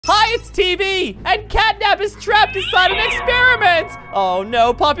it's TeeVee, and Catnap is trapped inside an experiment. Oh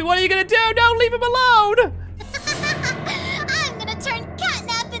no, Poppy, what are you gonna do? Don't leave him alone. I'm gonna turn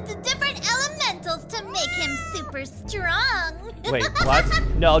Catnap into different elementals to make him super strong. Wait, what?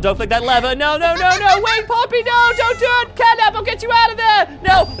 No, don't flick that lever. No, no, no, no. Wait, Poppy, no, don't do it. Catnap, I'll get you out of there.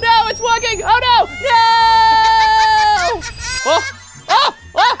 No, no, it's working. Oh no, no.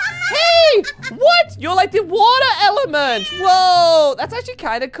 Oh, hey, what? You're like the water element. Whoa, that's actually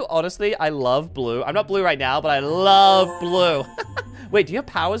kind of cool. Honestly, I love blue. I'm not blue right now, but I love blue. Wait, do you have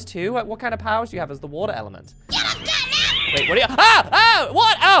powers too? What kind of powers do you have as the water element? Get him, Catnap! Wait, what are you? Ah!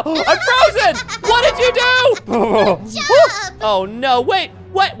 What? Ow! I'm frozen! What did you do? Good job! Oh no! Wait!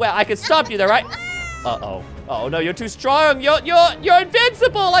 What? Well, I can stop you there, right? Uh-oh. Oh no, you're too strong. You're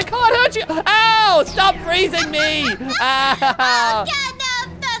invincible. I can't hurt you. Ow! Stop freezing me! Ow!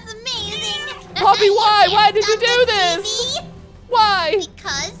 Catnap, that's amazing! Poppy, why? You Why can't did you stop do this, this? TeeVee. Why?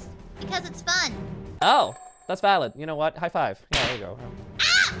 Because it's fun. Oh, that's valid. You know what? High five. Yeah, there you go.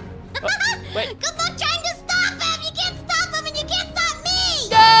 Ah! Wait. Good luck trying to stop him! You can't stop him and you can't stop me!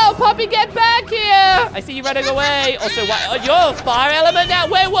 No, Poppy, get back here! I see you running away. Also, you're a fire element now.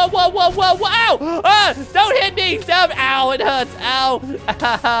 Wait, whoa, whoa, whoa, whoa, whoa! Ow! Ah, don't hit me! Don't! Ow, it hurts. Ow!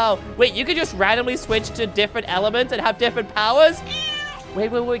 Ow! Wait, you could just randomly switch to different elements and have different powers? Wait.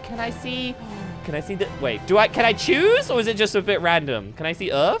 Can I see? Can I see the? Wait, can I choose, or is it just a bit random? Can I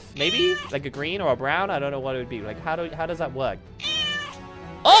see Earth? Maybe like a green or a brown? I don't know what it would be. Like, how does that work?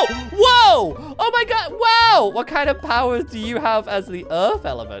 Oh, whoa! Oh my God, wow! What kind of powers do you have as the Earth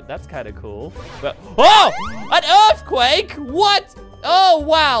element? That's kind of cool. But, oh, an earthquake? What? Oh,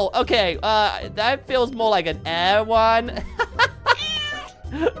 wow. Okay, that feels more like an air one.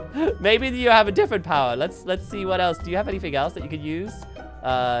 Maybe you have a different power. Let's see what else. Do you have anything else that you could use?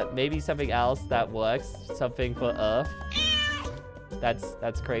 Maybe something else that works. Something for Earth.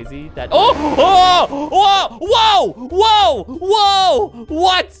 That's crazy. Whoa!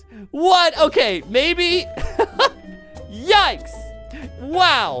 What? Okay, maybe. Yikes!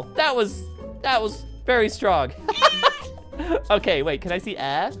 Wow, that was very strong. Okay, wait, can I see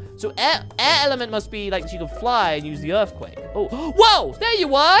air? So air element must be like you can fly and use the earthquake. Oh, whoa, there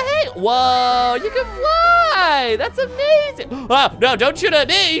you are. Hey, whoa, you can fly. That's amazing. Oh, no, don't shoot at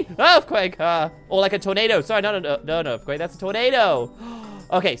me. Earthquake, or like a tornado. Sorry, no, earthquake, that's a tornado.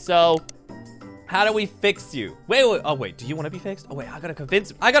 Okay, so how do we fix you? Wait, oh wait, do you want to be fixed? Oh wait, I gotta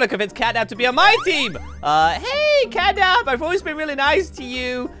convince Catnap to be on my team. Hey, Catnap, I've always been really nice to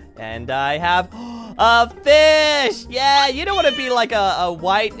you. And I have a fish. Yeah, you don't want to be like a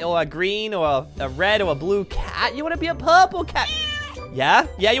white or a green or a red or a blue cat. You want to be a purple cat. Yeah,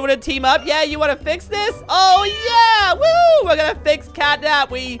 you want to team up? Yeah, you want to fix this? Oh, yeah, woo! We're going to fix Catnap.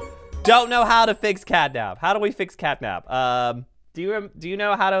 We don't know how to fix Catnap. How do we fix Catnap? Do you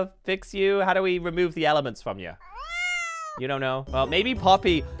know how to fix you? How do we remove the elements from you? You don't know? Well, maybe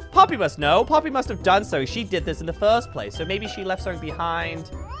Poppy must know. Poppy must have done so. She did this in the first place. So maybe she left something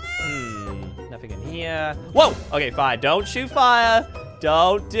behind. Nothing in here. Whoa! Okay, fine. Don't shoot fire.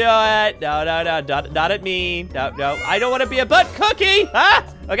 Don't do it. No. Not at me. No. I don't want to be a butt cookie. Ah!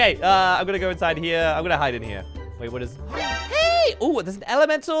 Okay, I'm going to go inside here. I'm going to hide in here. Wait, what is... Hey! Ooh, there's an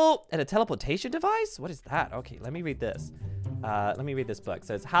elemental and a teleportation device? What is that? Okay, let me read this. Let me read this book. It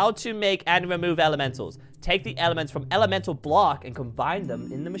says, how to make and remove elementals. Take the elements from elemental block and combine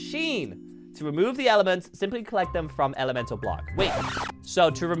them in the machine. To remove the elements, simply collect them from elemental block. Wait, so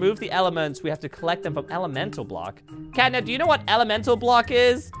to remove the elements, we have to collect them from elemental block. Catnap, do you know what elemental block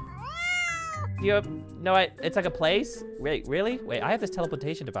is? No, it's like a place? Wait, really? Wait, I have this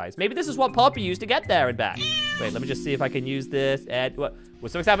teleportation device. Maybe this is what Poppy used to get there and back. Wait, let me just see if I can use this. And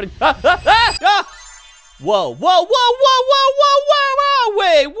what's happening? Ah! Whoa!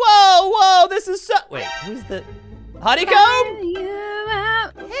 Wait, whoa! This is so... Wait, who's the... Honeycomb?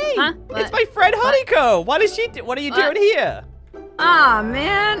 Hey, huh? It's my friend Honeycomb. What are you doing here? Ah,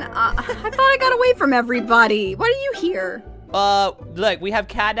 man. I thought I got away from everybody. Why are you here? Look, we have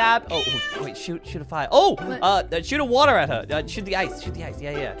Catnap. Oh, wait, shoot a fire. Oh, shoot a water at her. Shoot the ice.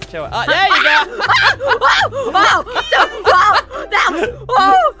 Yeah. Show her. There you go. Wow.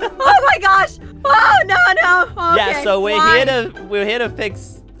 Oh my gosh. Oh, no. Okay, yeah, so we're here to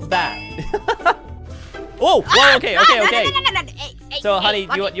fix that. Oh, whoa, okay. So, honey,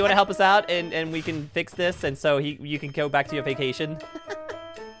 you want to help us out, and we can fix this, and so you can go back to your vacation?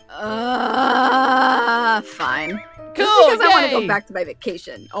 Fine. Cool, Just because I want to yay. go back to my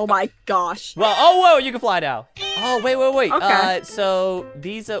vacation. Oh my gosh. Well, whoa, you can fly now. Oh, wait. Okay. So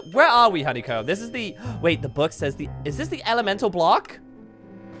these are, where are we, Honeycomb? This is the, wait, the book says is this the elemental block?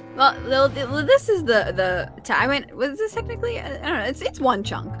 Well, this is I mean, was this technically? I don't know. It's one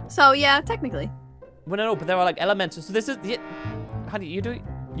chunk. So yeah, technically. Well, no, but there are like elementals. So this is honey, you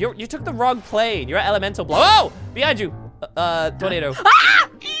took the wrong plane. You're at elemental blow. Oh, behind you, tornado. Ah!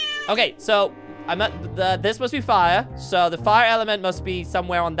 Okay, so I'm at this must be fire. So the fire element must be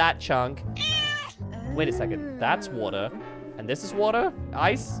somewhere on that chunk. Wait a second, that's water, and this is water,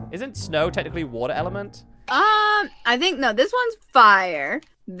 ice. Isn't snow technically water element? I think no. This one's fire.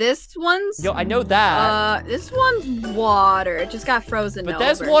 This one's. Yo, I know that. This one's water. It just got frozen over. But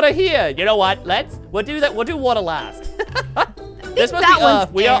there's water here. You know what? We'll do that. We'll do water last. This must be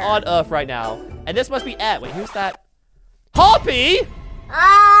Earth. We are on Earth right now, and this must be air. Wait, who's that? Hoppy!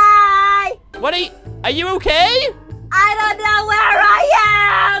 Hi! What are you okay? I don't know where I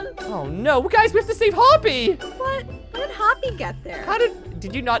am! Oh no, guys, we have to save Hoppy! What? How did Hoppy get there?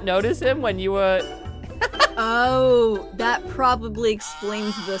 Did you not notice him when you were... Oh, that probably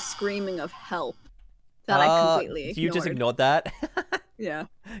explains the screaming of help that I completely ignored. You just ignored that? Yeah.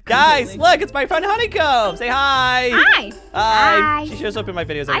 Guys, look, it's my friend Honeycomb! Say hi! Hi! Hi! She shows up in my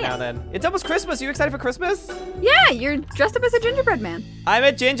videos every now and then. It's almost Christmas. Are you excited for Christmas? Yeah, you're dressed up as a gingerbread man. I'm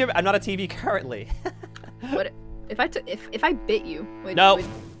a gingerbread. I'm not a TeeVee currently. What if I bit you? Would you? No.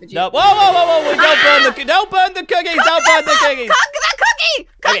 Whoa! Don't burn the cookies! Don't burn the cookies! Cook the cookie!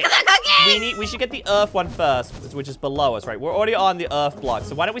 Cook the cookie! We should get the earth one first, which is below us, right? We're already on the earth block,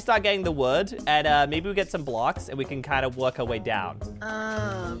 so why don't we start getting the wood, and maybe we get some blocks, and we can kind of work our way down.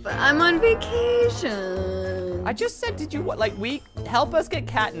 But I'm on vacation. I just said, help us get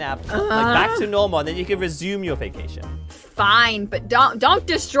catnapped, back to normal, and then you can resume your vacation. Fine, but don't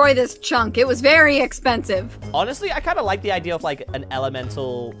destroy this chunk. It was very expensive. Honestly, I kind of like the idea of like an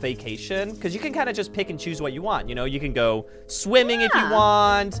elemental vacation, because you can kind of just pick and choose what you want. You know, you can go swimming if you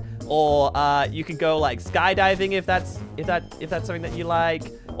want, or you can go like skydiving if that's something that you like.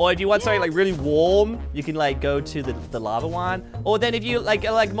 Or if you want something like really warm, you can like go to the lava one. Or then if you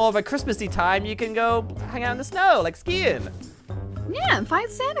like more of a Christmassy time, you can go hang out in the snow, like skiing. Yeah, and find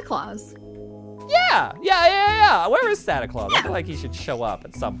Santa Claus. Yeah. Where is Santa Claus? I feel like he should show up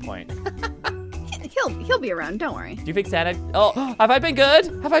at some point. He'll be around, don't worry. Do you think Santa? Oh, have I been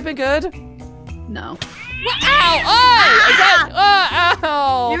good? No. Ow!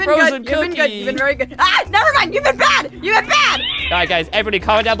 Ow! You've been Frozen good. You've been good. You've been very good. Ah! Never mind. You've been bad. All right, guys. Everybody,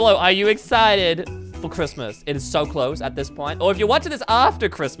 comment down below. Are you excited for Christmas? It is so close at this point. Or if you're watching this after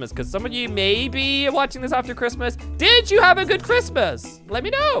Christmas, because some of you maybe are watching this after Christmas. Did you have a good Christmas? Let me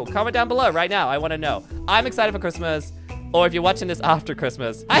know. Comment down below right now. I want to know. I'm excited for Christmas. Or if you're watching this after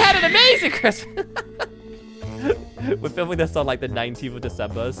Christmas, I had an amazing Christmas. We're filming this on like the 19th of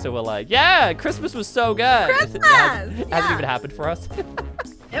December, so we're like, yeah, Christmas was so good. Christmas! It hasn't even happened for us.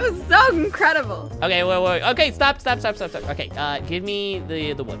 It was so incredible. Okay, wait. Okay, stop. Okay, give me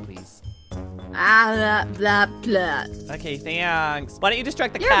the wood, please. Blah. Okay, thanks. Why don't you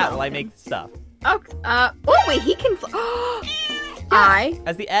distract the cat while I make stuff? Okay. Oh wait, he can fly.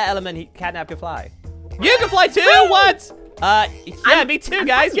 As the air element, Catnap can fly. You can fly too. Woo! What? Yeah, me too,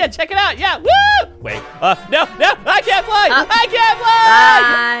 guys. Yeah, check it out. Yeah, woo! Wait, no, I can't fly. I can't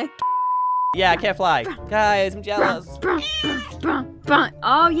fly. Bye. Yeah, I can't fly. Guys, I'm jealous.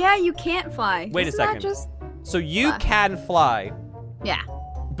 Oh yeah, you can't fly. Wait a second. So you can fly. Yeah.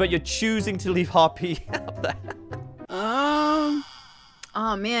 But you're choosing to leave Hoppy up there. Oh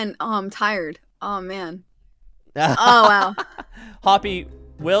man. Oh, I'm tired. Oh man. Oh wow. Hoppy,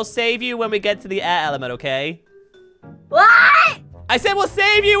 we'll save you when we get to the air element, okay? What? I said we'll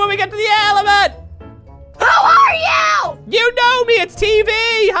save you when we get to the air element! Who are you? You know me, it's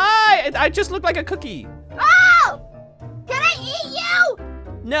TeeVee! Hi! I just look like a cookie. Oh! Can I eat you?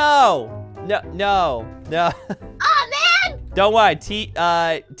 No. Oh man! Don't worry,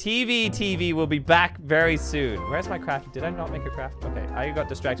 TeeVee will be back very soon. Where's my craft? Did I not make a craft? Okay, I got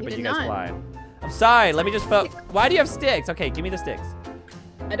distracted by you guys flying. I'm sorry, let me just why do you have sticks? Okay, give me the sticks.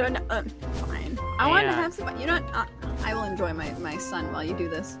 I don't know. Fine. I want to have some. You know what? I will enjoy my son while you do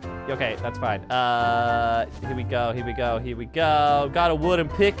this. Okay, that's fine. Here we go. Got a wooden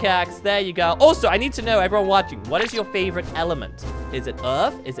pickaxe. There you go. Also, I need to know, everyone watching, what is your favorite element? Is it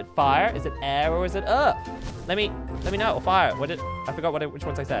earth? Is it fire? Is it air? Or is it earth? Let me know. Fire. I forgot which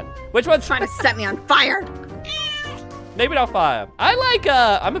ones I said. Which one's trying to set me on fire? Maybe not fire.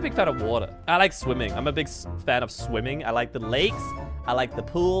 I'm a big fan of water. I like swimming. I'm a big fan of swimming. I like the lakes. I like the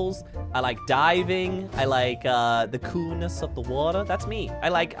pools. I like diving. I like the coolness of the water. That's me. I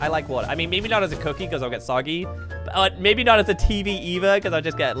like water. I mean, maybe not as a cookie because I'll get soggy. But maybe not as a TeeVee either because I'll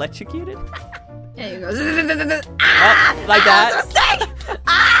just get electrocuted. There you go. Like that. That was a mistake!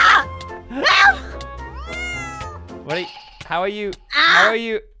 Ah! Help! How are you? How are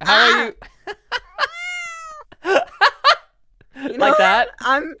you? How are you? Like that?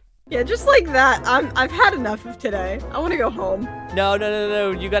 Yeah, just like that. I've had enough of today. I want to go home. No.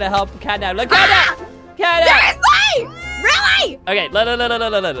 You gotta help Catnap. Look, Catnap! Catnap! Seriously? Really? Okay,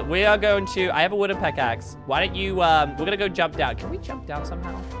 look. We are going to. I have a wooden pickaxe. Why don't you? We're gonna go jump down. Can we jump down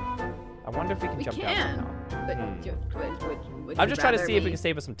somehow? I wonder if we can jump down somehow. But I'm just trying to see if we can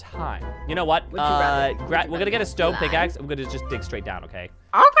save us some time. You know what? We're gonna get a stone pickaxe. I'm gonna just dig straight down. Okay.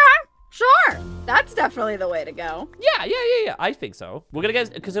 Okay. Sure. That's definitely the way to go. Yeah. I think so. We're gonna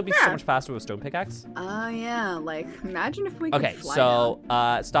get because it'll be so much faster with a stone pickaxe. Oh yeah. Like imagine if we could fly so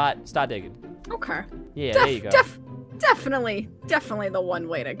start digging. Okay. Yeah, there you go. Definitely the one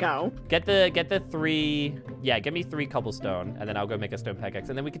way to go. Get the 3. Yeah, give me 3 cobblestone, and then I'll go make a stone pickaxe,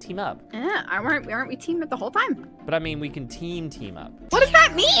 and then we can team up. Yeah, aren't we teamed up the whole time? But I mean, we can team up. What does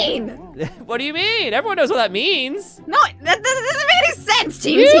that mean? What do you mean? Everyone knows what that means. No, that doesn't make any sense.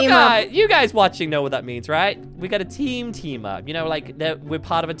 Team up. You guys watching know what that means, right? We got a team up. You know, like we're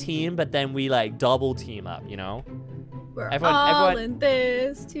part of a team, but then we like double team up. You know. We're all in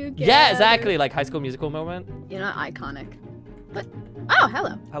this together. Yeah, exactly. Like High School Musical moment. You know, iconic. What? Oh,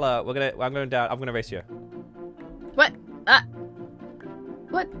 hello. Hello. I'm going down. I'm gonna race you. What?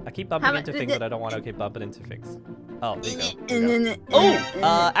 What? I keep bumping into things that I don't want to keep bumping into things. Oh, there you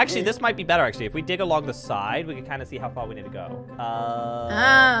go. Actually, this might be better. Actually, if we dig along the side, we can kind of see how far we need to go.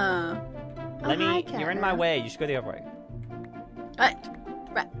 You're in my way. You should go the other way.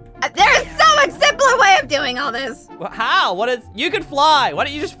 There is so much simpler way of doing all this. Well, how? You can fly. Why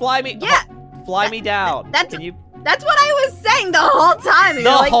don't you just fly me? Yeah. Fly me down. That's what I was saying the whole time.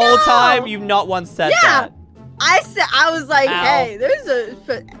 The whole time? You've not once said that. I was like, hey, there's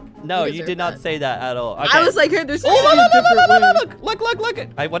a... No, you did not say that at all. Okay. I was like, hey, there's look.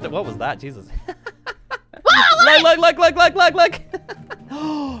 What was that? Jesus. Look.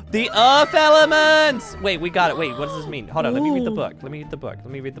 The earth elements! Wait, we got it. Wait, what does this mean? Hold on, let me read the book.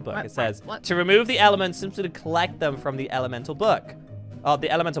 It says, to remove the elements, simply to collect them from the elemental book. Oh, the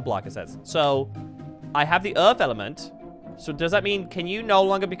elemental block, it says. So, I have the earth element. So does that mean, can you no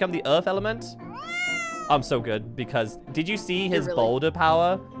longer become the earth element? I'm so good, because did you see his boulder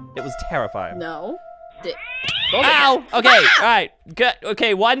power? It was terrifying. No. Ow! Okay, all right. Good.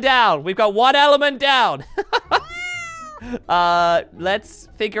 Okay, 1 down. We've got 1 element down. Let's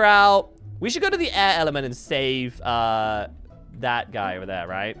figure out. We should go to the air element and save that guy over there,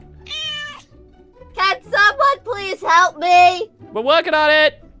 right? Can someone please help me? We're working on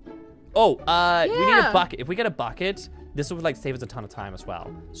it. Oh, we need a bucket. If we get a bucket, this will like save us a ton of time as well.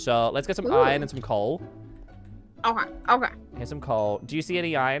 So let's get some iron and some coal. Okay. Here's some coal. Do you see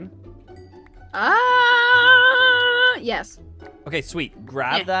any iron? Yes. Okay, sweet.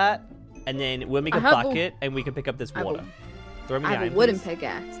 Grab that, and then we'll make a bucket, and we can pick up this water. Throw me the iron, I have a wooden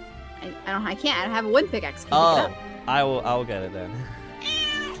pickaxe. I can't. I don't have a wooden pickaxe. Can you pick it up? I will get it then.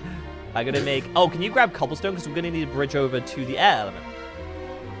 I'm gonna make. Oh, can you grab cobblestone? Because we're gonna need a bridge over to the air element.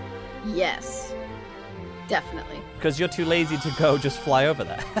 Yes. Definitely. Because you're too lazy to go just fly over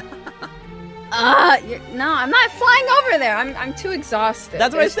there. No, I'm not flying over there. I'm too exhausted.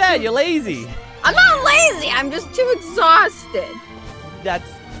 That's what I said. You're lazy. I'm not lazy. I'm just too exhausted.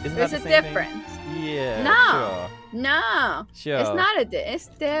 There's a difference. Yeah. No. No. Sure. It's not it's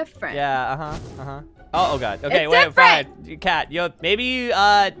different. Yeah. Oh god. Okay. Wait. Fine. Cat. Maybe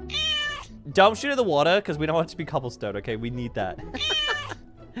don't shoot at the water because we don't want it to be cobblestone. Okay. We need that.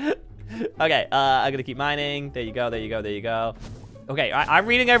 Okay. I'm gonna keep mining. There you go. Okay, I'm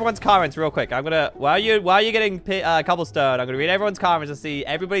reading everyone's comments real quick. I'm gonna while you're getting cobblestone, I'm gonna read everyone's comments and see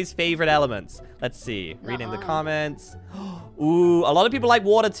everybody's favorite elements. Let's see. Reading the comments. Ooh, a lot of people like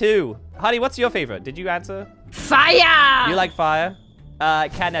water too. Honey, what's your favorite? Did you answer? Fire! You like fire?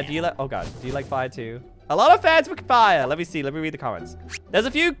 Catnap, do you like? Oh god, do you like fire too? A lot of fans for fire. Let me see. Let me read the comments. There's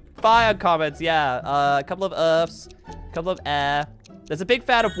a few fire comments. Yeah, a couple of earths, a couple of air. There's a big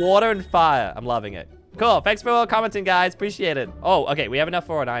fan of water and fire. I'm loving it. Cool. Thanks for commenting, guys. Appreciate it. Oh, okay. We have enough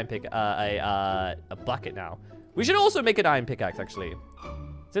for an iron pick, a bucket now. We should also make an iron pickaxe, actually.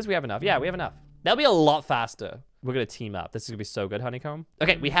 Since we have enough. Yeah, we have enough. That'll be a lot faster. We're gonna team up. This is gonna be so good, Honeycomb.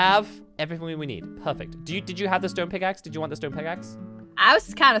 Okay, we have everything we need. Perfect. Did you have the stone pickaxe? Did you want the stone pickaxe? I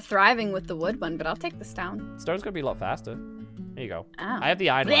was kind of thriving with the wood one, but I'll take the stone. Stone's gonna be a lot faster. There you go. Oh. I have the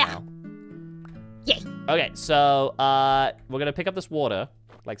iron one now. Yay. Okay, so we're gonna pick up this water,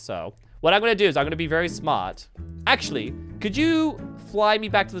 like so. What I'm gonna do is I'm gonna be very smart. Actually, could you fly me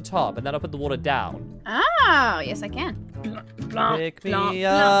back to the top and then I'll put the water down? Oh, yes I can. Pick me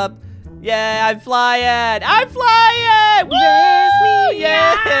up. Yeah, I'm flying. I'm flying. Woo!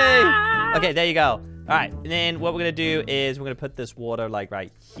 Yay! Okay, there you go. All right, and then what we're gonna do is we're gonna put this water like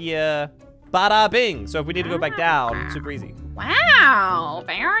right here. Bada bing. So if we need to go back down, super easy. Wow,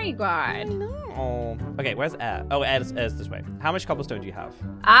 very good. Oh. Okay, where's air? Oh, air's this way. How much cobblestone do you have?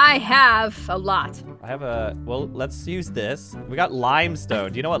 I have a lot. I have well, let's use this. We got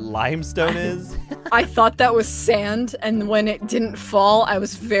limestone. Do you know what limestone is? I thought that was sand, and when it didn't fall, I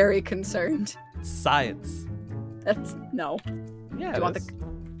was very concerned. Science. That's no. Yeah, Do you want it is.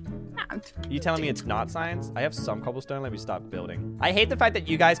 Nah, You telling me it's not science? I have some cobblestone. Let me stop building. I hate the fact that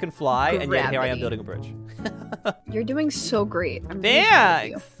you guys can fly, and yet here I am building a bridge. You're doing so great. I'm really proud of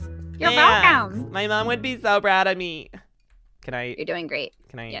you. Thanks. You're Thanks. welcome. My mom would be so proud of me. Can I? You're doing great.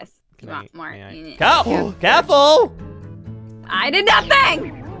 Can I? Yes. Can You I? want more? May I? Yeah. Careful! I did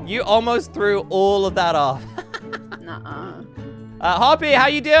nothing. You almost threw all of that off. Nuh-uh. Hoppy, how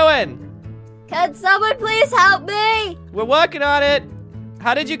you doing? Can someone please help me? We're working on it.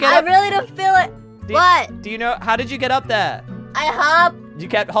 How did you get I up? really don't feel it. What? Do you know? How did you get up there? I hop. You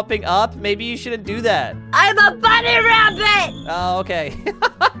kept hopping up. Maybe you shouldn't do that. I'm a bunny rabbit. Oh, okay.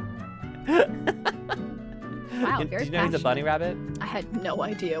 Wow, Do very you know he's a bunny rabbit? I had no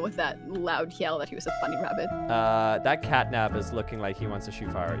idea with that loud yell that he was a bunny rabbit. That catnap is looking like he wants to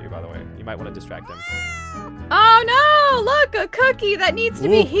shoot fire at you, by the way. You might want to distract him. Oh no! Look, a cookie that needs to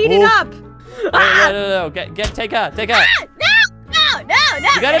be Ooh, heated ooh. up. No. Take her. No.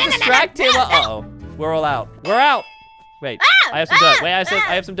 You gotta distract him. Uh-oh. We're all out. We're out. Wait, I have some dirt. Wait, I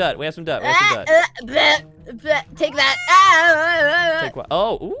have some dirt. We have some dirt. Take that. Take what?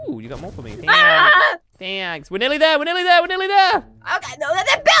 Oh, ooh, you got more for me. Ah! Thanks. We're nearly there. Okay, no, then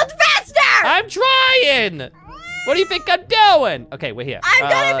build faster. I'm trying. What do you think I'm doing? Okay, we're here. I'm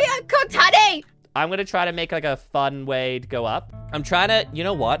gonna be a cooked honey. I'm gonna try to make like a fun way to go up. I'm trying to, you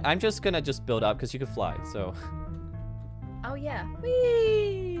know what? I'm just gonna build up because you can fly, so. Oh yeah.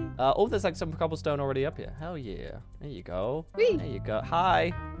 Whee! Oh, there's like some cobblestone already up here. Hell yeah. There you go. Whee! There you go.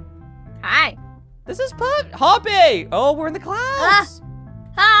 Hi. Hi. This is Hoppy. Oh, we're in the clouds.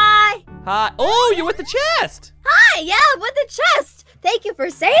 Hi. Hi. Oh, you're with the chest. Hi. Yeah, with the chest. Thank you for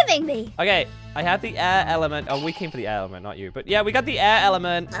saving me. Okay, I have the air element. Oh, we came for the air element, not you. But yeah, we got the air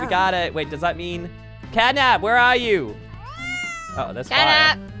element. We got it. Wait, does that mean Catnap? Where are you? Oh, that's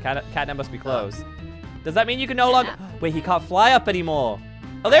fire. Catnap must be closed. Does that mean you can no longer? Wait, he can't fly up anymore.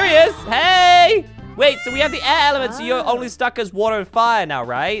 Oh, there he is. Hey. Wait, so we have the air element, so you're only stuck as water and fire now,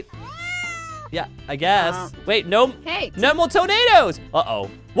 right? Yeah, I guess. Wait, no more tornadoes. Uh-oh.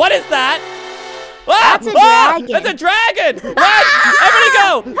 What is that? Ah! That's a dragon. That's a dragon. Run! Everybody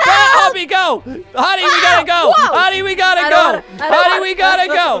go. Hoppy, go. Honey, we gotta go. Whoa. Honey, we gotta go. Honey, we gotta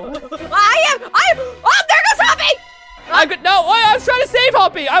go. Oh, there goes Hoppy. I was trying to save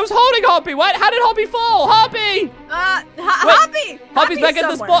Hoppy. I was holding Hoppy. What? How did Hoppy fall? Hoppy! Hoppy! Hoppy's back at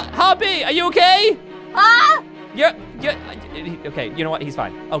the spot. Hoppy, are you okay? You're, okay, you know what? He's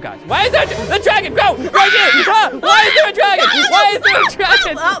fine. Oh, gosh. Why is there the dragon? Go! Right here! Why is there a dragon? Why is there a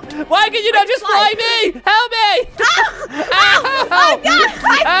dragon? Why can you not just fly me? Help me! Ow! Oh,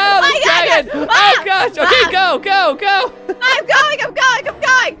 the dragon! Oh, gosh! Okay, go! I'm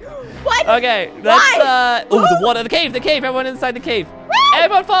going. What? Okay, let's, oh, the water, the cave, everyone inside the cave.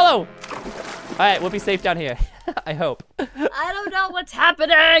 Everyone follow. All right, we'll be safe down here, I hope. I don't know what's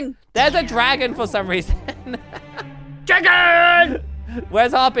happening. There's a dragon for some reason. Dragon!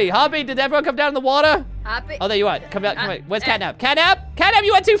 Where's Hoppy? Hoppy, did everyone come down in the water? Hoppy. Oh, there you are. Come down, come on. Where's Catnap? Catnap,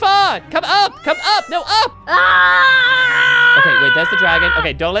 you went too far. Come up, no, up. Okay, wait, there's the dragon.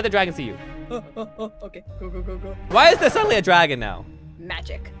 Okay, don't let the dragon see you. Okay, go. Why is there suddenly a dragon now?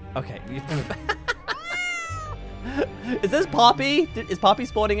 Magic. Okay. Is this Poppy? Is Poppy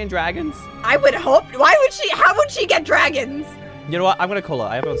spawning in dragons? I would hope. How would she get dragons? You know what? I'm gonna call her.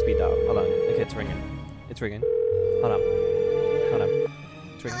 I have it on speed dial. Hold on. Okay, it's ringing. Hold on.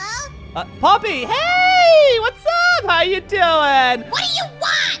 It's ringing. Hello? Poppy! Hey! What's up? How you doing? What do you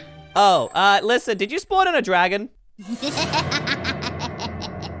want? Oh, listen. Did you spawn in a dragon?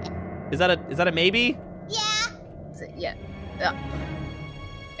 Is that a maybe? Yeah. Yeah.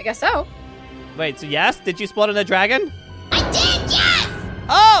 I guess so. Wait, so yes? Did you spawn in a dragon? I did, yes!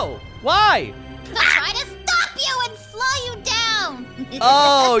 Oh! Why? To try to stop you and slow you down.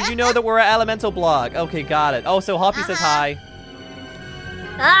 Oh, you know that we're an elemental block. Okay, got it. Oh, so Hoppy says hi.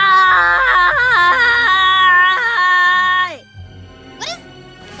 Hi!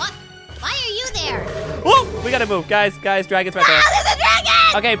 What? Why are you there? Oh, we gotta move. Guys, dragons right there. There's a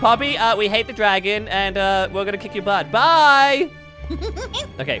dragon! Okay, Poppy, we hate the dragon, and we're gonna kick your butt. Bye!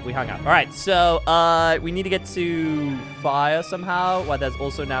 Okay, we hung out. All right, so we need to get to fire somehow. Well, there's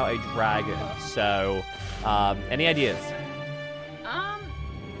also now a dragon. So, any ideas?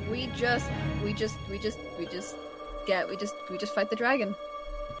 We just fight the dragon.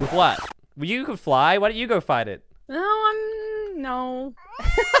 With what? Well, you can fly. Why don't you go fight it? No.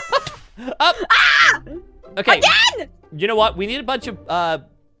 Up! Ah! Okay. Again! You know what? We need a bunch of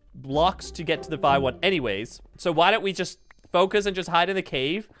blocks to get to the fire one anyways. So why don't we just focus and just hide in the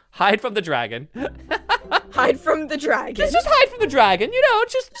cave? Hide from the dragon. Hide from the dragon. Just hide from the dragon, you know,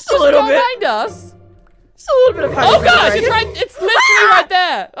 just a little bit. behind us. Just a little bit of hiding. Oh gosh, it's literally right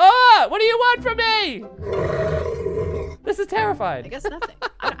there. Oh, what do you want from me? This is terrifying. I guess nothing.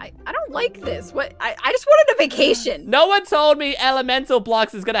 I don't like this. What? I just wanted a vacation. No one told me elemental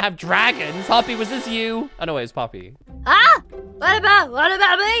blocks is gonna have dragons. Hoppy, was this you? Oh no, it was Poppy. Ah! What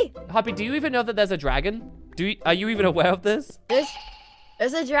about me? Hoppy, do you even know that there's a dragon? Are you even aware of this?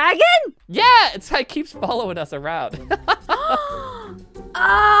 There's a dragon? Yeah, it keeps following us around.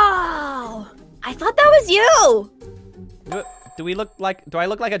 Oh! I thought that was you. Do I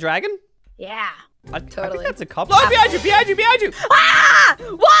look like a dragon? Yeah. I think Totally. that's a couple. Oh, behind you! Ah!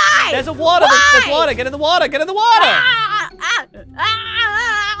 Why? There's a water. There's water. Get in the water. Get in the water.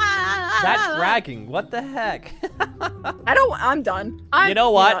 That's dragging. What the heck? I'm done. You know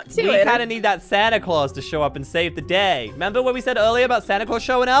what? See you We later. kind of need that Santa Claus to show up and save the day. Remember what we said earlier about Santa Claus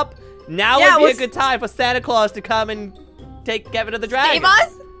showing up? Now would be a good time for Santa Claus to come and get rid of the dragon. Save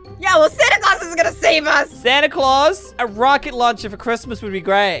us? Yeah, well, Santa Claus is gonna save us. Santa Claus, a rocket launcher for Christmas would be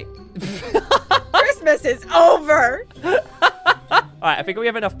great. Christmas is over. All right, I think we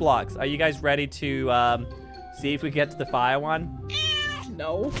have enough blocks. Are you guys ready to see if we get to the fire one?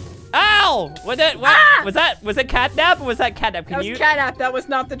 No. Ow! Was it Catnap or was that Catnap? That was Catnap. That was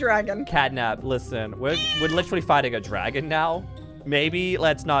not the dragon. Catnap, listen, we're literally fighting a dragon now. Maybe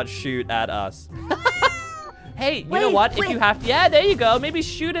let's not shoot at us. Hey, you know what? If you have to, yeah, there you go. Maybe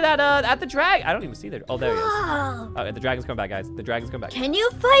shoot it at the dragon. I don't even see there. Oh, there he is. Oh, the dragon's coming back, guys. The dragon's coming back. Can you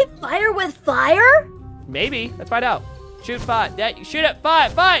fight fire with fire? Maybe. Let's find out. Shoot fire. Yeah, shoot it.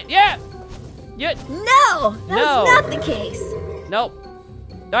 Fire. Yeah. No, that's not the case. Nope.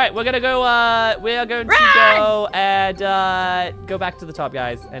 All right, we're gonna go. We are going to go and go back to the top,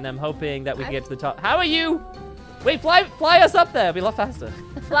 guys. And I'm hoping that we can get to the top. How are you? Wait, fly us up there. It'll be a lot faster.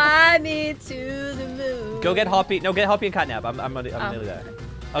 Fly me to the moon. Go get Hoppy. No, get Hoppy and Catnap. I'm nearly there.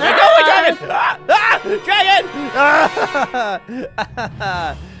 Okay, go, dragon! Dragon!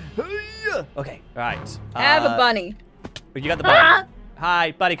 Okay, all right. Have a bunny. You got the bunny.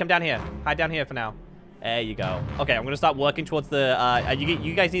 Hi, buddy. Come down here. Hide down here for now. There you go. Okay, I'm gonna start working towards the.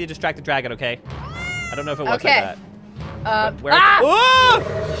 You guys need to distract the dragon, okay? I don't know if it works like that. Oh!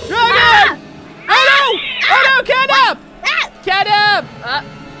 Dragon! Oh no! Oh no! Catnap! Catnap!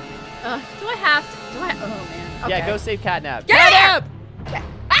 Do I have to? Oh man. Okay. Yeah, go save Catnap. Catnap!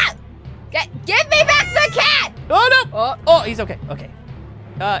 Give me back the cat! Oh no! Oh, he's okay. Okay.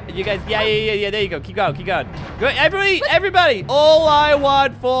 You guys, yeah. There you go. Keep going. Good, everybody. All I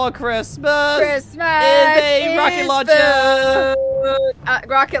want for Christmas is a rocket launcher.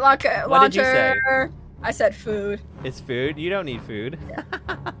 Rocket launcher. What did you say? I said food. It's food. You don't need food.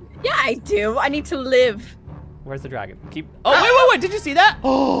 Yeah, I do. I need to live. Where's the dragon? Oh, wait. Did you see that?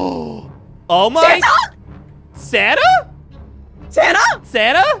 Oh my. Santa?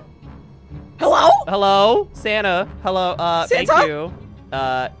 Hello? Santa? Hello? Santa? Thank you.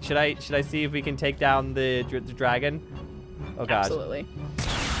 Should I see if we can take down the dragon? Oh god. Absolutely.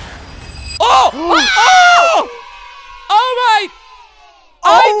 Oh my!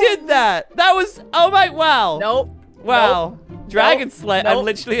 I did that. That was. Oh my! Wow. Nope. Wow. Nope. Dragon slayer. Nope. I'm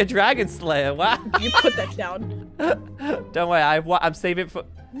literally a dragon slayer. Wow. You put that down. Don't worry. I'm saving it for.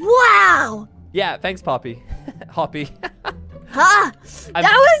 Wow. Yeah. Thanks, Poppy. Hoppy. Huh? That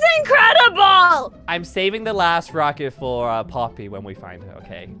was incredible. I'm saving the last rocket for Poppy when we find her.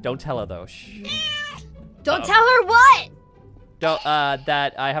 Okay. Don't tell her though. Shh. Don't tell her what? Don't.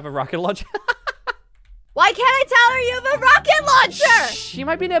 That I have a rocket launcher. Why can't I tell her you have a rocket launcher? Shh, she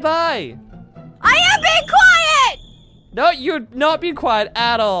might be nearby. I am being quiet. No, you're not being quiet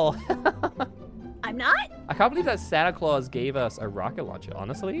at all. I'm not? I can't believe that Santa Claus gave us a rocket launcher,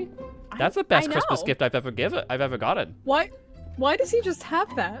 honestly. That's the best Christmas gift I've ever gotten. Why does he just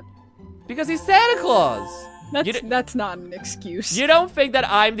have that? Because he's Santa Claus. That's not an excuse. You don't think that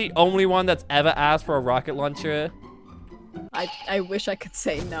I'm the only one that's ever asked for a rocket launcher? I wish I could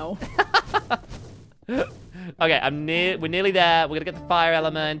say no. Okay, we're nearly there. We're gonna get the fire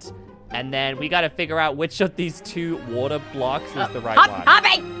element. And then we gotta figure out which of these two water blocks is the right one.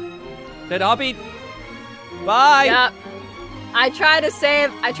 Hoppy! Good, Hoppy. Bye. Yep. I try to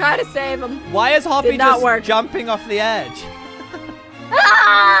save him. Why is Hoppy Did not just work. jumping off the edge?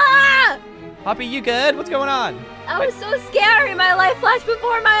 Ah! Poppy, you good? What's going on? That was so scary. My life flashed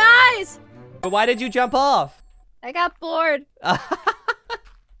before my eyes. But why did you jump off? I got bored. All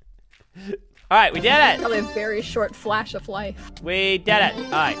right, we did it. Probably a very short flash of life. We did it.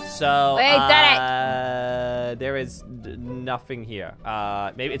 All right, so We did it. there is nothing here.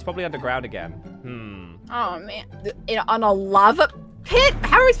 Maybe it's probably underground again. Oh man, on a lava pit?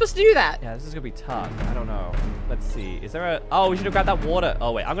 How are we supposed to do that? Yeah, this is gonna be tough. I don't know. Let's see. Is there a? Oh, we should have grabbed that water.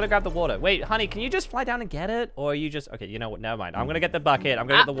 Oh wait, I'm gonna grab the water. Wait, honey, can you just fly down and get it, or are you just? Okay, you know what? Never mind. I'm gonna get the bucket. I'm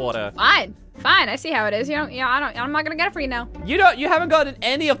gonna get the water. Fine. I see how it is. I'm not gonna get it for you now. You haven't gotten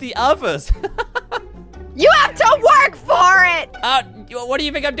any of the others. You have to work for it. What do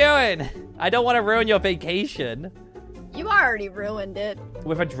you think I'm doing? I don't want to ruin your vacation. You already ruined it.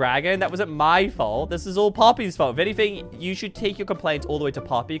 With a dragon? That wasn't my fault. This is all Poppy's fault. If anything, you should take your complaints all the way to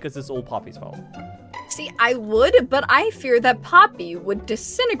Poppy because this is all Poppy's fault. See, I would, but I fear that Poppy would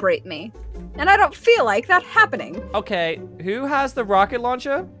disintegrate me. And I don't feel like that happening. Okay, who has the rocket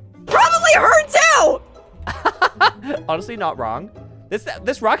launcher? Probably her too! Honestly, not wrong.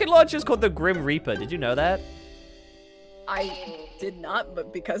 This rocket launcher is called the Grim Reaper. Did you know that? I did not,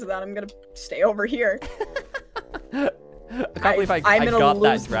 but because of that, I'm gonna stay over here. I can't believe I got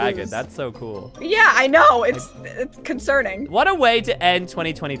that dragon. That's so cool. Yeah, I know. It's concerning. What a way to end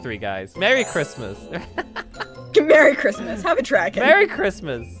 2023, guys. Merry Christmas. Merry Christmas. Have a dragon. Merry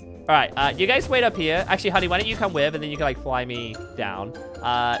Christmas. All right, you guys wait up here. Actually, honey, why don't you come with, and then you can like fly me down.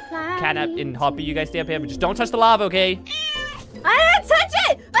 Catnap and Hoppy, you guys stay up here, but just don't touch the lava, okay? I didn't touch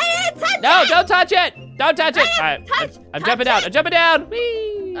it! I didn't touch it! No, don't touch it! Don't touch it! All right, I'm jumping down. I'm jumping down.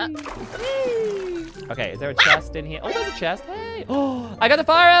 Whee! Okay, is there a chest in here? Oh, there's a chest. Hey! Oh, I got the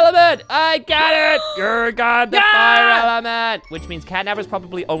fire element! I got it! You got the fire element! Which means Catnap is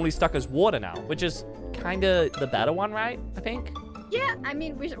probably only stuck as water now, which is kind of the better one, right? I think. Yeah, I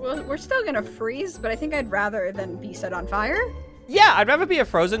mean, we're still gonna freeze, but I think I'd rather than be set on fire. Yeah, I'd rather be a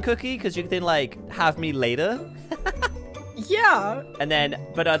frozen cookie because you can then like have me later. Yeah. And then,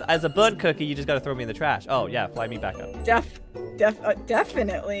 but as a burnt cookie, you just gotta throw me in the trash. Oh yeah, fly me back up.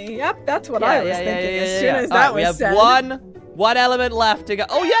 Definitely. Yep, that's what I was thinking as soon as All that right, was said. we have one element left to go.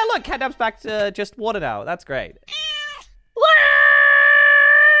 Oh yeah, look, Catnap's back to just water now. That's great.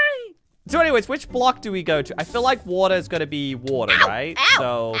 So anyways, which block do we go to? I feel like water is gonna be water, right?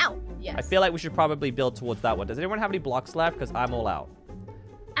 So Yes. I feel like we should probably build towards that one. Does anyone have any blocks left? Because I'm all out.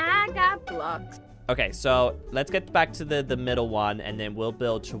 I got blocks. Okay, so let's get back to the middle one, and then we'll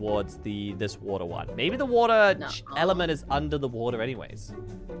build towards this water one. Maybe the water element is under the water anyways.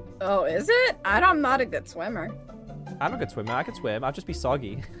 Oh, is it? I'm not a good swimmer. I'm a good swimmer. I can swim. I'll just be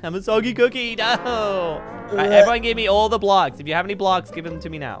soggy. I'm a soggy cookie. No. All right, everyone give me all the blocks. If you have any blocks, give them to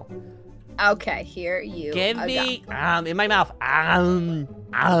me now. Okay, here you Give me in my mouth.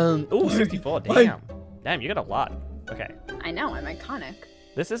 Ooh, 64. Damn. Damn, you got a lot. Okay. I know, I'm iconic.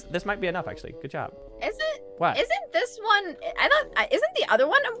 This might be enough actually. Good job. Is it? What? Isn't this one? I thought. Isn't the other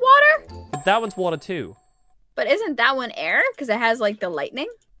one water? That one's water too. But isn't that one air? Because it has like the lightning.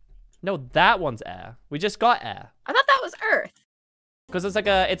 No, that one's air. We just got air. I thought that was Earth. Because it's like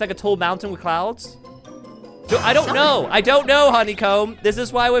a tall mountain with clouds. I don't know. I don't know, Honeycomb. This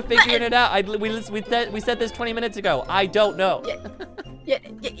is why we're figuring it out. We said this 20 minutes ago. I don't know. Yeah.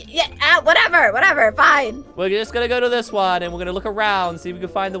 Whatever. Fine. We're just gonna go to this one, and we're gonna look around, see if we can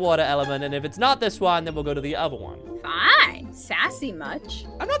find the water element. And if it's not this one, then we'll go to the other one. Fine. Sassy much?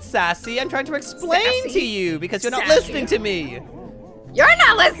 I'm not sassy. I'm trying to explain Sassy? to you because you're not Sassy. listening to me. You're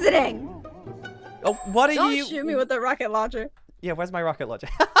not listening. Oh, what are Don't you? shoot me with the rocket launcher. Yeah, where's my rocket launcher?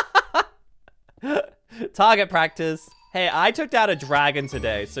 Target practice. Hey, I took down a dragon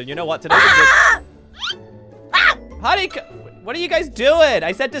today, so you know what? Today's a good... Honey, what are you guys doing?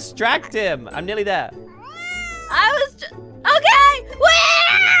 I said distract him. I'm nearly there. I was just... Okay!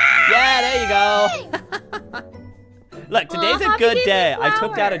 Yeah, there you go. Look, today's a good day. I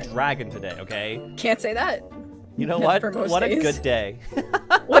took down a dragon today, okay? Can't say that. You know what? For most What a days. good day.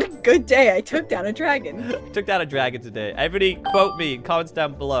 What a good day. I took down a dragon. Took down a dragon today. Everybody quote me in comments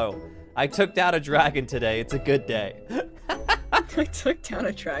down below. I took down a dragon today. It's a good day. I took down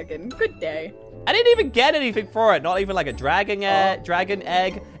a dragon. Good day. I didn't even get anything for it. Not even like a dragon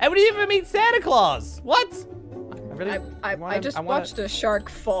egg. And we didn't even meet Santa Claus. What? I just watched a shark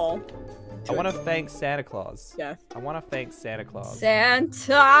fall. I want to thank Santa Claus. Yeah. I want to thank Santa Claus.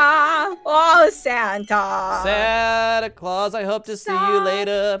 Santa. Oh, Santa. Santa Claus, I hope to see you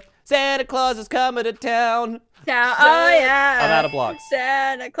later. Santa Claus is coming to town. Oh, yeah. I'm out of blocks.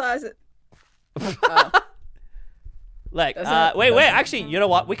 Santa Claus. Like, wait, actually, you know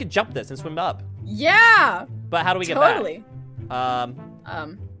what? We could jump this and swim up. Yeah. But how do we get Totally. back?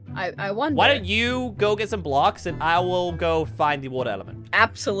 I wonder. Why don't you go get some blocks and I will go find the water element?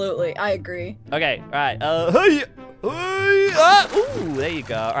 Absolutely, I agree. Okay, all right. Hey, ooh, there you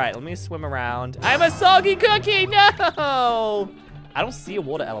go. All right, let me swim around. I'm a soggy cookie. No, I don't see a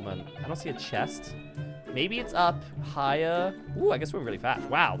water element. I don't see a chest. Maybe it's up higher. Ooh, I guess we're really fast.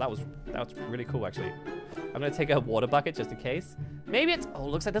 Wow, that was really cool actually. I'm gonna take a water bucket just in case. Maybe it's. Oh,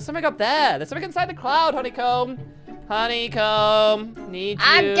 looks like there's something up there. There's something inside the cloud, Honeycomb. Honeycomb, need you.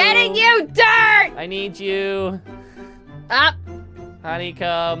 I'm getting you, dirt! I need you. Up.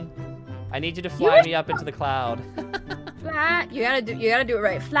 Honeycomb, I need you to fly me up into the cloud. Fly. You gotta do it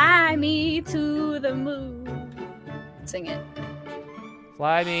right. Fly me to the moon. Sing it.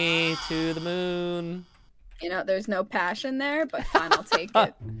 Fly me to the moon. You know, there's no passion there, but fine, I'll take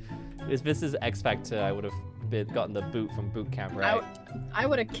it. If this is X Factor, I would have gotten the boot from boot camp, right? I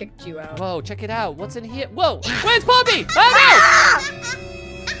would have kicked you out. Whoa, check it out. What's in here? Whoa, where's Poppy? Oh no!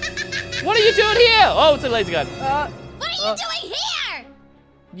 What are you doing here? Oh, it's a laser gun. What are you doing here?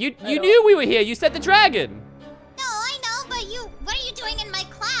 You knew we were here. You said the dragon. No, I know, but what are you doing in my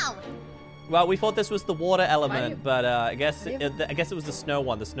cloud? Well, we thought this was the water element, but I guess it was the snow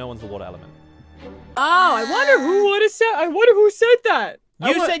one. The snow one's the water element. Oh, I wonder who would have said. I wonder who said that.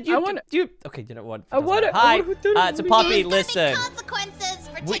 You said you. Okay, you know what? Hi, to Poppy, listen. Consequences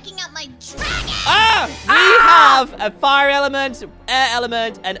for taking out my dragon. We have a fire element, air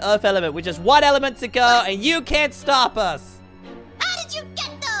element, and earth element, which is one element to go, and you can't stop us. How did you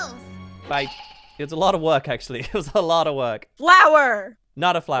get those? It was a lot of work, actually. It was a lot of work. Flower.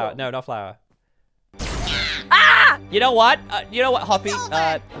 Not a flower. No, not flower. Ah! You know what? Hoppy,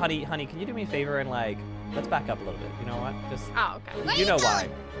 honey, can you do me a favor and let's back up a little bit. You know what? Just. Oh, okay. You know why?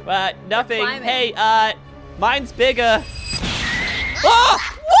 But nothing. Hey, mine's bigger. Oh!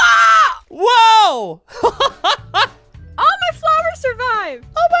 Whoa! All my flowers survived.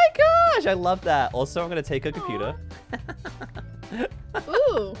 Oh my gosh, I love that. Also, I'm gonna take a computer.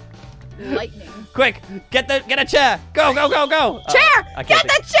 Ooh. Lightning. Quick, get a chair. Go.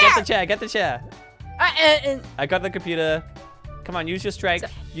 Chair! Get the chair! I got the computer. Come on, use your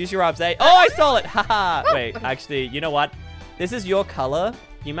strength. Use your arms, eh? Oh, I stole it! Haha! Wait, actually, you know what? This is your color.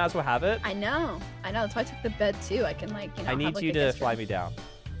 You might as well have it. I know. That's why I took the bed too. I can I need you to fly me down.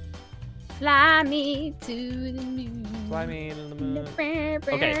 Fly me to the moon. Fly me to the moon.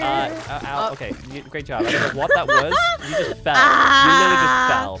 Okay, okay, great job. I don't know what that was. You just fell. You literally just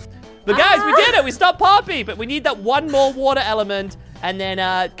fell. But guys, we did it. We stopped Poppy, but we need that one more water element. And then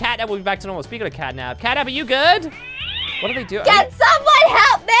Catnap will be back to normal. Speaking of Catnap, are you good? What are they doing? Can someone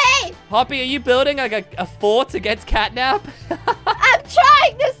help me? Poppy, are you building a fort against Catnap? I'm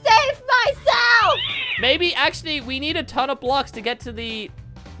trying to save myself. Maybe, actually, we need a ton of blocks to get to the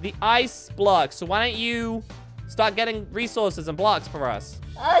ice blocks. So why don't you start getting resources and blocks for us?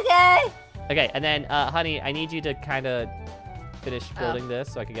 Okay. Okay, and then, honey, I need you to kind of finish building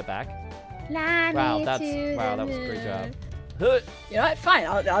this so I can get back. Wow, that was a great job. You know what? Fine.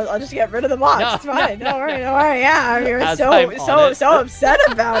 I'll just get rid of the box. No, it's fine. no, Don't worry. Yeah, you're As so upset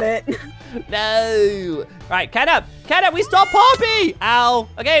about it. No. Right, Catnap, we stopped Poppy. Ow.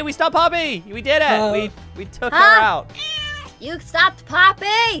 Okay, we stopped Poppy. We did it. We took her out. You stopped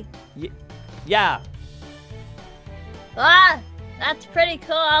Poppy? Yeah. That's pretty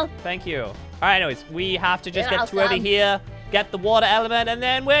cool. Thank you. All right, anyways, we have to just get to over here, get the water element, and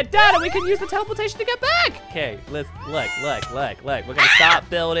then we're done, and we can use the teleportation to get back. Okay, let's look. We're gonna start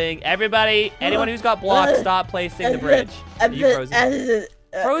building. Everybody, anyone who's got blocks, start placing the bridge. Are you frozen?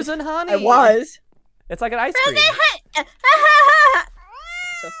 Frozen, honey. I was. It's like an ice cream.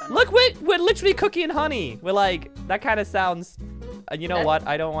 So funny. Look, we're literally cookie and honey. We're like, that kind of sounds. You know what?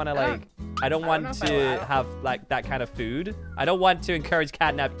 I don't want to I don't want to have that kind of food. I don't want to encourage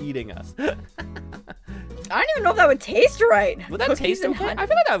Catnap eating us. I don't even know if that would taste right. Would that taste okay? I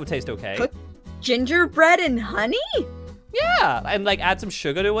feel like that would taste okay. Gingerbread and honey? Yeah, and add some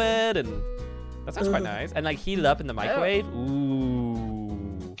sugar to it, and that sounds quite nice. And heat it up in the microwave.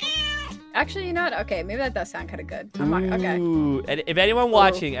 Ooh. Actually, you know what? Okay, maybe that does sound kind of good. Okay. Ooh. And if anyone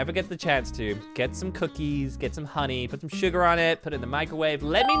watching ever gets the chance to, get some cookies, get some honey, put some sugar on it, put it in the microwave.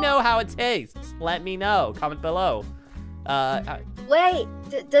 Let me know how it tastes. Let me know. Comment below. Wait,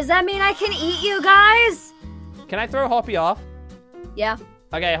 does that mean I can eat you guys? Can I throw Hoppy off? Yeah.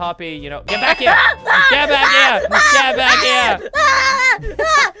 Okay, Hoppy, get back here! Get back here! Get back here!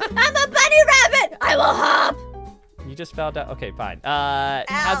 I'm a bunny rabbit! I will hop! You just fell down. Okay, fine.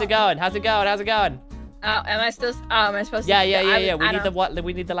 How's it going? How's it going? Oh, am I supposed to? Yeah.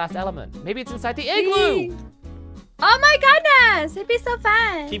 We need the last element. Maybe it's inside the igloo! Oh my goodness! It'd be so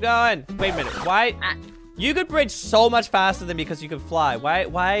fun! Keep going. Wait a minute. Why? You could bridge so much faster than me because you could fly.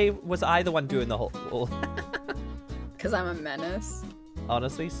 Why was I the one doing the whole? Because I'm a menace.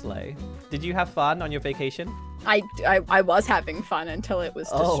 Honestly, slay. Did you have fun on your vacation? I was having fun until it was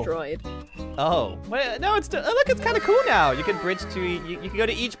destroyed. Oh, well, no, it's still, look, it's kind of cool now. You can bridge to, you can go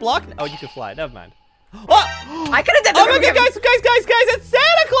to each block. Oh, you can fly. Never mind. Oh! I could have done that. Oh my god, guys, it's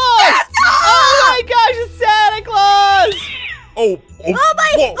Santa Claus! Santa! Oh my gosh, it's Santa Claus! Oh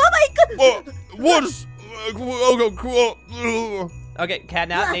my god! What is? Okay,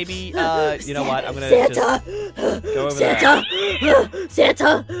 Catnap, maybe, you know what? I'm gonna Santa! just go over Santa! there.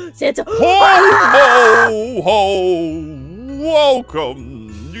 Santa! Ho, ho, ho! Welcome!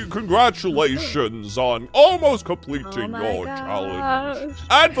 Congratulations on almost completing your challenge.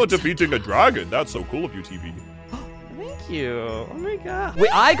 And for defeating a dragon. That's so cool of you, TeeVee. Thank you. Oh my god.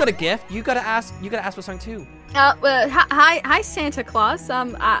 Wait, I got a gift. You gotta ask for something too. Hi, Santa Claus.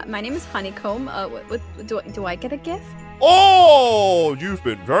 My name is Honeycomb. Do I get a gift? Oh, you've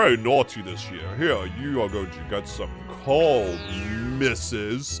been very naughty this year. Here, you are going to get some coal,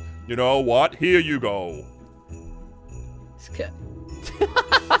 Mrs. You know what? Here you go.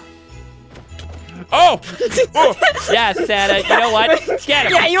 Oh! Yeah, Santa. You know what? Get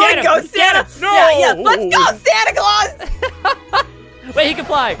him. Yeah, you want to go, Santa. No! Yeah, let's go, Santa Claus. Wait, he can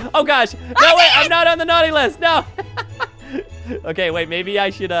fly. Oh gosh. No, wait, I'm not on the naughty list. No. Okay, wait, maybe I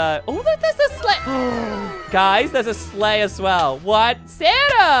should, oh, there's a sleigh. Guys, there's a sleigh as well. What?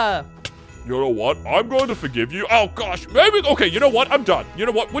 Santa! You know what? I'm going to forgive you. Oh, gosh. Maybe. Okay, you know what? I'm done. You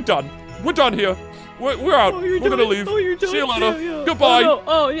know what? We're done. We're done here. We're out. We're going to leave. See you later. Yeah. Goodbye. Oh, no.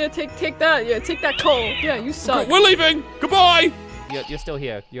 Oh, yeah, take that. Yeah, take that coal. Yeah, you suck. We're leaving. Goodbye. You're still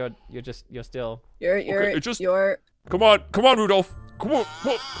here. You're still. You're. Come on, Rudolph. Come on,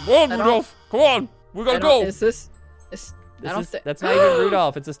 Rudolph. Come on. We gotta go. That's not even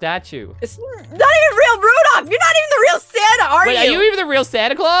Rudolph. It's a statue. It's not even real Rudolph. You're not even the real Santa, are Wait, you? are you even the real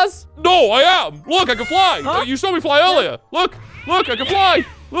Santa Claus? No, I am. Look, I can fly. Huh? You saw me fly earlier. Look, I can fly.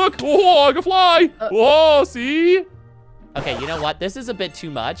 Look, oh, I can fly. Oh, see? Okay, you know what? This is a bit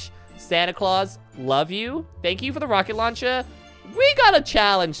too much. Santa Claus, love you. Thank you for the rocket launcher. We got a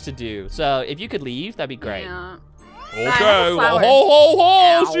challenge to do. So if you could leave, that'd be great. Yeah. Okay, well, ho, ho,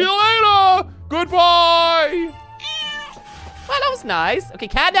 ho. See you later. Goodbye. Well, that was nice. Okay,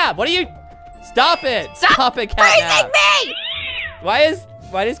 Catnap, what are you? Stop it. Stop it, Catnap. me! Why is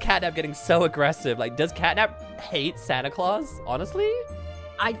Catnap getting so aggressive? Like, does Catnap hate Santa Claus? Honestly?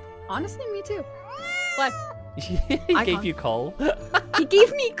 Honestly, me too. Like, He gave you coal. he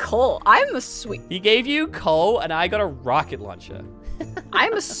gave me coal. I'm a sweet. He gave you coal, and I got a rocket launcher.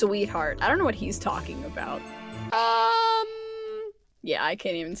 I'm a sweetheart. I don't know what he's talking about. Yeah, I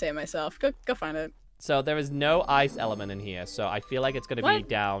can't even say it myself. Go find it. So there is no ice element in here, so I feel like it's gonna be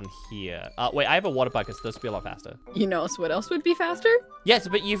down here. Wait, I have a water bucket, so this will be a lot faster. You know what else would be faster? Yes,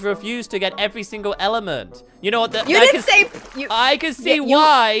 but you've refused to get every single element. You know what? You didn't say. I can see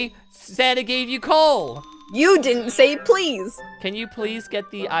why Santa gave you coal. You didn't say please. Can you please get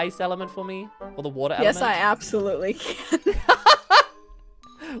the ice element for me? Or the water element? Yes, I absolutely can.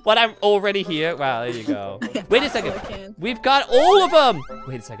 What, I'm already here? Wow, there you go. Wait a second. Can. We've got all of them.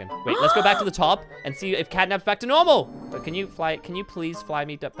 Wait a second. Wait, let's go back to the top and see if Catnap's back to normal. But can you please fly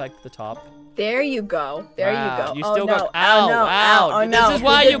me back to the top? There you go. There Wow, you go. you Oh, still no. got, ow, Oh, no. ow. Oh, no. This is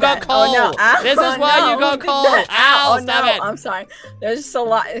why Who you did got that? coal. Oh, no. Ow. This is why you got Who did coal. that? Ow, Oh, stop no. it. I'm sorry. There's just a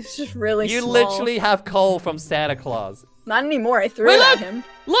lot. It's just really You small. literally have coal from Santa Claus. Not anymore. I threw Wait, it look. at him.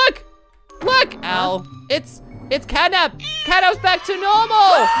 Look! Ow. It's Catnap. Catnap's back to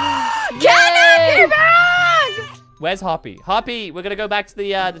normal. Catnap, you're back! Where's Hoppy? Hoppy, we're gonna go back to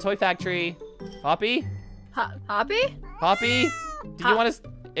the toy factory. Hoppy? Hoppy? Hoppy? Do you want to?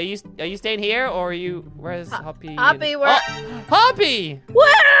 Are you staying here or are you? Where's Hoppy? Hoppy, where? Oh, Hoppy!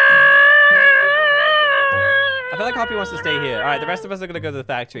 Where? I feel like Hoppy wants to stay here. All right, the rest of us are gonna go to the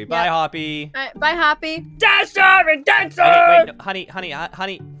factory. Bye, Hoppy. All right, bye, Hoppy. Okay, wait, no,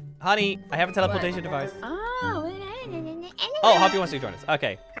 honey, I have a teleportation device. Oh, Hoppy wants to join us.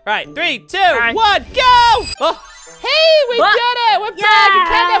 Okay. Right, 3, 2, 1, go! Oh, hey, we did it! We're back! And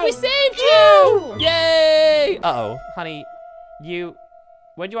Catnap, we saved you! Yay! Uh-oh, honey,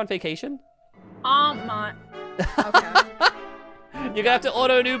 when'd you on vacation? Not. Okay. You're gonna have to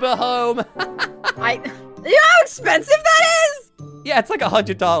order an Uber home. You know how expensive that is? Yeah, it's like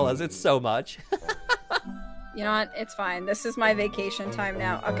 $100. It's so much. You know what? It's fine. This is my vacation time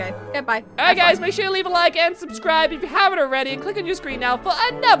now. Okay. Goodbye. All right, guys, make sure you leave a like and subscribe if you haven't already. And click on your screen now for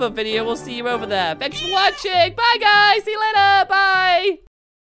another video. We'll see you over there. Thanks for watching. Bye, guys. See you later. Bye.